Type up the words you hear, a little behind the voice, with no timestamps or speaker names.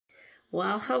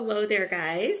Well, hello there,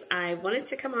 guys. I wanted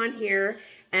to come on here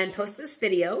and post this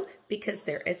video because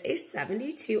there is a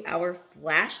 72-hour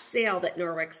flash sale that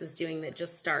Norwex is doing that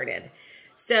just started.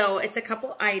 So it's a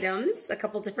couple items, a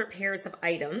couple different pairs of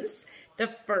items.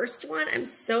 The first one, I'm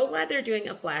so glad they're doing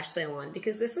a flash sale on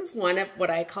because this is one of what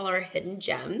I call our hidden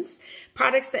gems,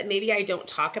 products that maybe I don't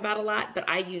talk about a lot, but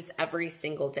I use every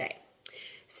single day.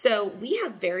 So we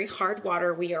have very hard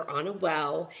water. We are on a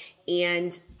well,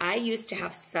 and I used to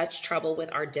have such trouble with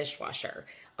our dishwasher.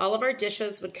 All of our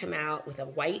dishes would come out with a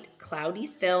white, cloudy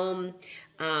film.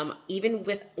 Even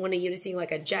with when I'm using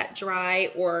like a jet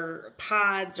dry or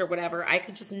pods or whatever, I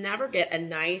could just never get a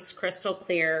nice crystal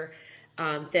clear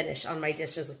finish on my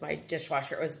dishes with my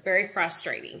dishwasher. It was very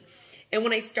frustrating. And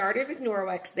when I started with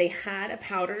Norwex, they had a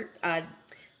powdered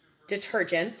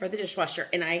detergent for the dishwasher,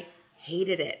 and I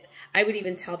hated it. I would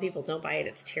even tell people, don't buy it,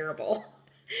 it's terrible.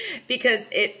 Because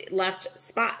it left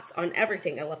spots on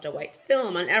everything. It left a white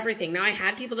film on everything. Now, I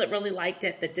had people that really liked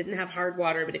it that didn't have hard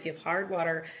water, but if you have hard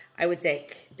water, I would say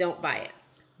don't buy it.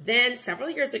 Then, several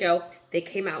years ago, they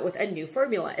came out with a new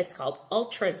formula. It's called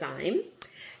Ultrazyme,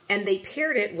 and they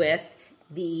paired it with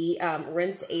the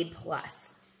Rinse Aid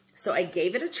Plus. So I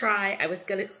gave it a try. I was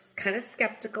kind of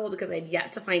skeptical because I'd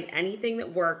yet to find anything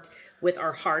that worked with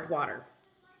our hard water.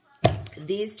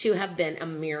 These two have been a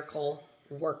miracle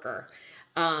worker.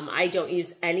 I don't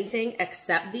use anything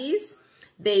except these.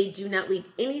 They do not leave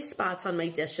any spots on my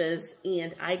dishes,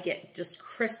 and I get just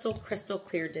crystal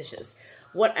clear dishes.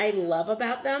 What I love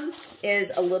about them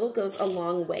is a little goes a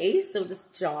long way. So this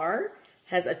jar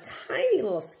has a tiny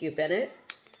little scoop in it,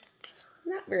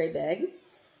 not very big.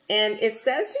 And it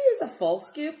says to use a full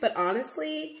scoop, but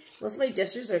honestly, unless my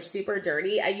dishes are super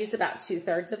dirty, I use about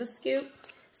 2/3 of a scoop.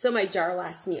 So my jar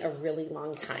lasts me a really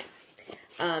long time.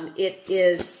 It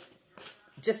is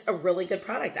just a really good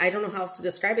product. I don't know how else to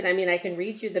describe it. I mean, I can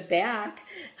read you the back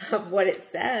of what it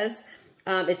says.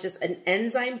 It's just an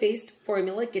enzyme-based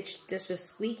formula, gets dishes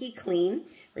squeaky clean,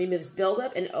 removes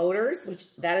buildup and odors, which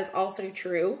that is also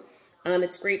true.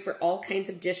 It's great for all kinds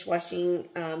of dishwashing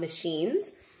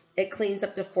machines. It cleans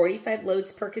up to 45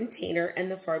 loads per container,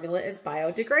 and the formula is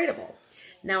biodegradable.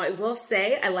 Now, I will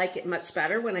say I like it much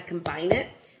better when I combine it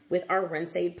with our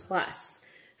Rinse Aid Plus.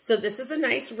 So this is a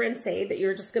nice Rinse Aid that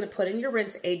you're just going to put in your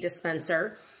Rinse Aid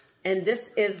dispenser. And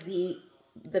this is the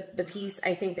piece,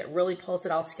 I think, that really pulls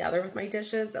it all together with my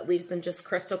dishes, that leaves them just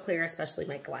crystal clear, especially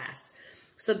my glass.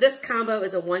 So this combo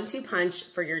is a 1-2 punch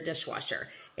for your dishwasher,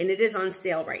 and it is on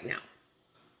sale right now.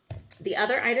 The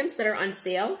other items that are on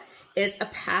sale is a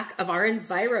pack of our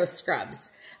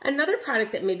Enviroscrubs. Another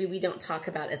product that maybe we don't talk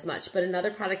about as much, but another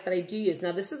product that I do use.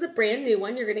 Now, this is a brand new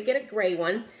one. You're going to get a gray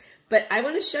one, but I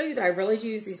want to show you that I really do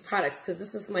use these products because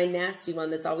this is my nasty one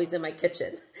that's always in my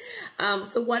kitchen.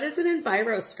 So what is an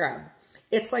Enviroscrub?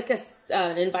 It's like an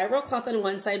Enviro cloth on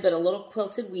one side, but a little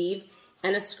quilted weave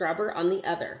and a scrubber on the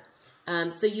other.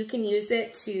 So you can use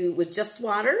it with just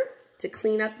water to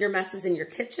clean up your messes in your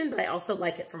kitchen, but I also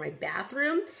like it for my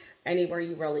bathroom, anywhere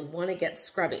you really want to get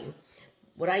scrubbing.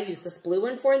 What I use this blue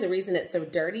one for, and the reason it's so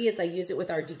dirty, is I use it with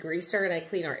our degreaser and I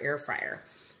clean our air fryer.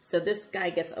 So this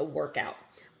guy gets a workout.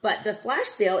 But the flash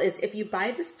sale is if you buy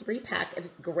this 3-pack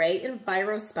of gray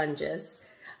Enviro sponges,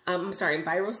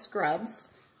 Enviro scrubs,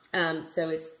 so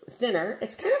it's thinner.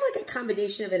 It's kind of like a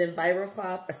combination of an Enviro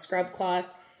cloth, a scrub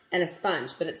cloth, and a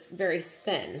sponge, but it's very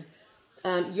thin.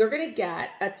 You're going to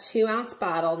get a 2-ounce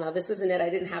bottle. Now, this isn't it. I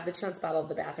didn't have the 2-ounce bottle of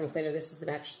the bathroom cleaner. This is the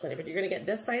mattress cleaner. But you're going to get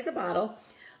this size of bottle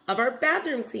of our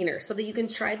bathroom cleaner so that you can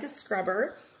try the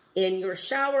scrubber in your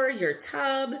shower, your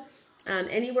tub,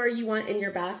 anywhere you want in your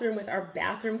bathroom with our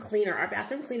bathroom cleaner. Our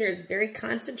bathroom cleaner is very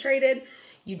concentrated.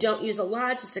 You don't use a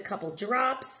lot, just a couple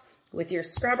drops with your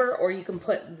scrubber, or you can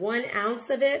put 1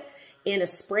 ounce of it in a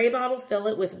spray bottle, fill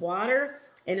it with water,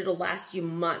 and it'll last you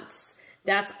months.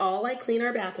 That's all I clean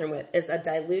our bathroom with, is a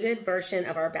diluted version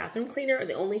of our bathroom cleaner.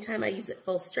 The only time I use it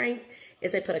full strength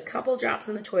is I put a couple drops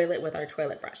in the toilet with our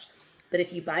toilet brush. But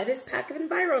if you buy this pack of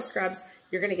Enviroscrubs,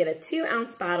 you're going to get a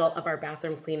 2-ounce bottle of our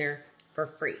bathroom cleaner for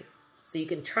free. So you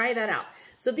can try that out.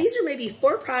 So these are maybe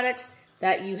 4 products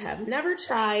that you have never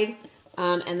tried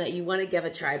and that you want to give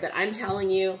a try. But I'm telling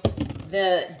you,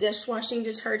 the dishwashing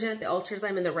detergent, the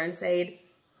Ultrazyme, and the Rinse Aid,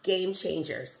 game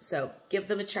changers. So give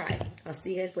them a try. I'll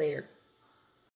see you guys later.